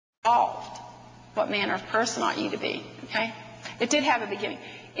resolved what manner of person ought ye to be. Okay? It did have a beginning.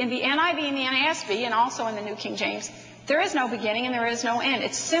 In the NIV and the NASB, and also in the New King James, there is no beginning and there is no end.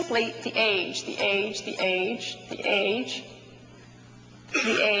 It's simply the age, the age, the age, the age,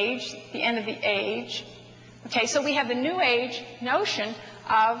 the age, the end of the age. Okay, so we have the New Age notion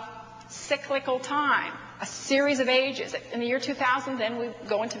of cyclical time, a series of ages. In the year 2000, then we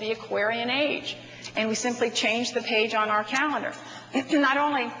go into the Aquarian age, and we simply change the page on our calendar. Not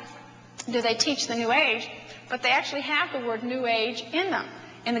only do they teach the New Age, but they actually have the word New Age in them.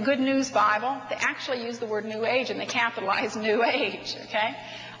 In the Good News Bible, they actually use the word New Age, and they capitalize New Age, okay?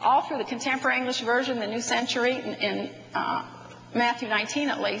 All through the Contemporary English Version, the New Century, in Matthew 19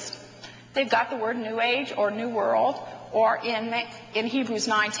 at least, they've got the word New Age or New World, or in Hebrews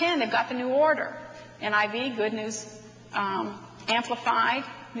 9:10, they've got the New Order. NIV, Good News Amplified,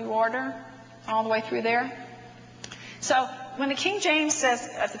 New Order, all the way through there. So when the King James says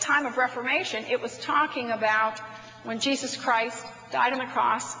at the time of Reformation, it was talking about when Jesus Christ died on the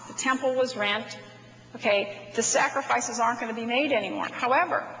cross, the temple was rent, okay, the sacrifices aren't going to be made anymore.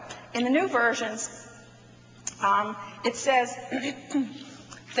 However, in the new versions, it says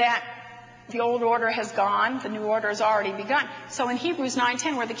that the old order has gone, the new order has already begun. So in Hebrews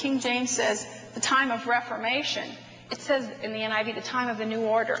 9:10, where the King James says the time of Reformation, it says in the NIV the time of the new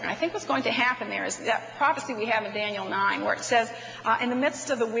order. And I think what's going to happen there is that prophecy we have in Daniel 9, where it says, in the midst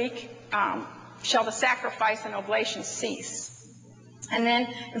of the week shall the sacrifice and oblation cease. And then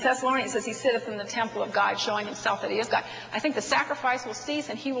in Thessalonians it says he sitteth in the temple of God, showing himself that he is God. I think the sacrifice will cease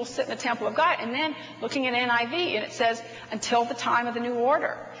and he will sit in the temple of God. And then looking at NIV, and it says until the time of the new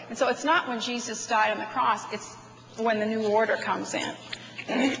order. And so it's not when Jesus died on the cross, it's when the new order comes in.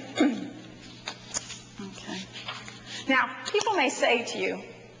 Okay. Now, people may say to you,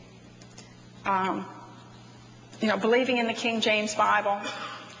 believing in the King James Bible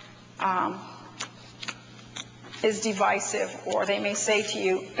is divisive, or they may say to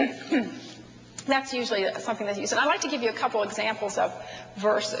you, that's usually something that's used. And I'd like to give you a couple examples of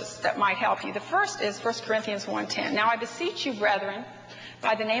verses that might help you. The first is 1 Corinthians 1:10. Now I beseech you, brethren,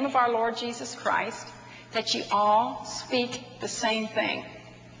 by the name of our Lord Jesus Christ, that ye all speak the same thing,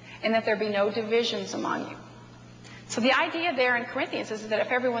 and that there be no divisions among you. So the idea there in Corinthians is that if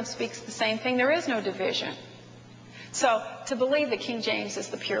everyone speaks the same thing, there is no division. So to believe that King James is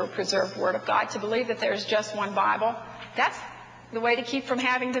the pure, preserved Word of God, to believe that there's just one Bible, that's the way to keep from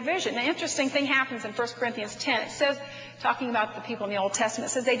having division. An interesting thing happens in 1 Corinthians 10. It says, talking about the people in the Old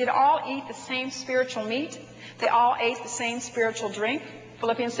Testament, it says they did all eat the same spiritual meat. They all ate the same spiritual drink.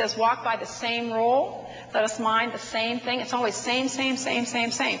 Philippians says, walk by the same rule. Let us mind the same thing. It's always same, same, same,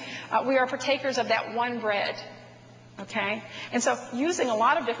 same, same. We are partakers of that one bread. Okay? And so using a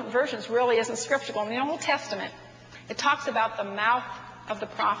lot of different versions really isn't scriptural. In the Old Testament, it talks about the mouth of the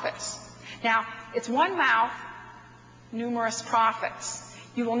prophets. Now, it's one mouth, numerous prophets.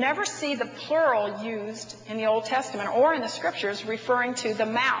 You will never see the plural used in the Old Testament or in the Scriptures referring to the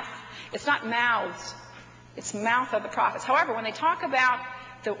mouth. It's not mouths. It's mouth of the prophets. However, when they talk about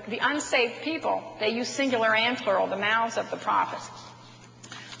the unsaved people, they use singular and plural, the mouths of the prophets.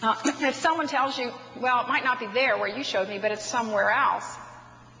 If someone tells you, well, it might not be there where you showed me, but it's somewhere else,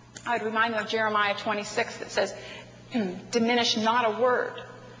 I would remind them of Jeremiah 26 that says, diminish not a word.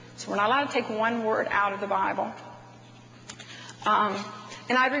 So we're not allowed to take one word out of the Bible.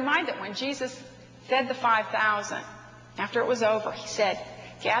 And I'd remind them when Jesus fed the 5,000, after it was over, he said,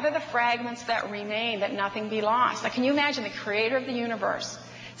 gather the fragments that remain, that nothing be lost. Now, can you imagine the creator of the universe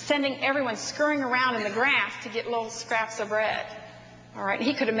sending everyone scurrying around in the grass to get little scraps of bread? All right,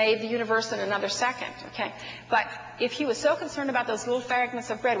 he could have made the universe in another second, okay? But if he was so concerned about those little fragments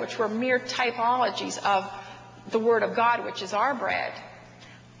of bread, which were mere typologies of the Word of God, which is our bread,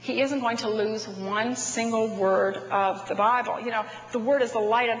 he isn't going to lose one single word of the Bible. You know, the Word is the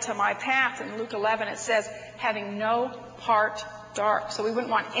light unto my path. In Luke 11, it says, having no part dark. So we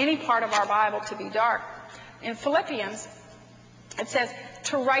wouldn't want any part of our Bible to be dark. In Philippians, it says,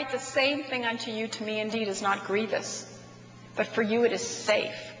 to write the same thing unto you to me indeed is not grievous, but for you it is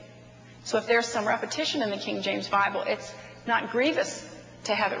safe. So if there's some repetition in the King James Bible, it's not grievous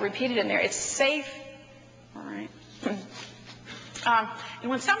to have it repeated in there. It's safe. All right. And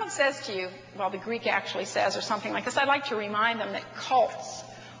when someone says to you, well, the Greek actually says, or something like this, I'd like to remind them that cults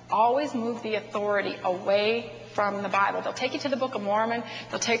always move the authority away from the Bible. They'll take you to the Book of Mormon.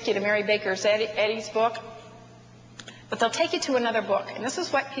 They'll take you to Mary Baker Eddy's book. But they'll take you to another book. And this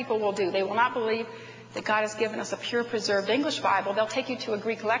is what people will do. They will not believe that God has given us a pure, preserved English Bible. They'll take you to a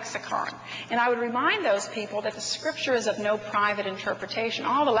Greek lexicon. And I would remind those people that the Scripture is of no private interpretation.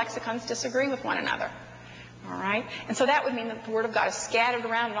 All the lexicons disagree with one another. All right? And so that would mean that the Word of God is scattered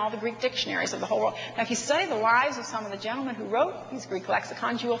around in all the Greek dictionaries of the whole world. Now, if you study the lives of some of the gentlemen who wrote these Greek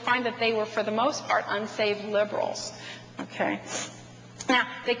lexicons, you will find that they were, for the most part, unsaved liberals. Okay? Now,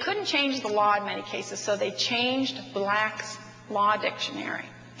 they couldn't change the law in many cases, so they changed Black's Law Dictionary.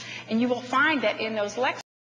 And you will find that in those lexicons,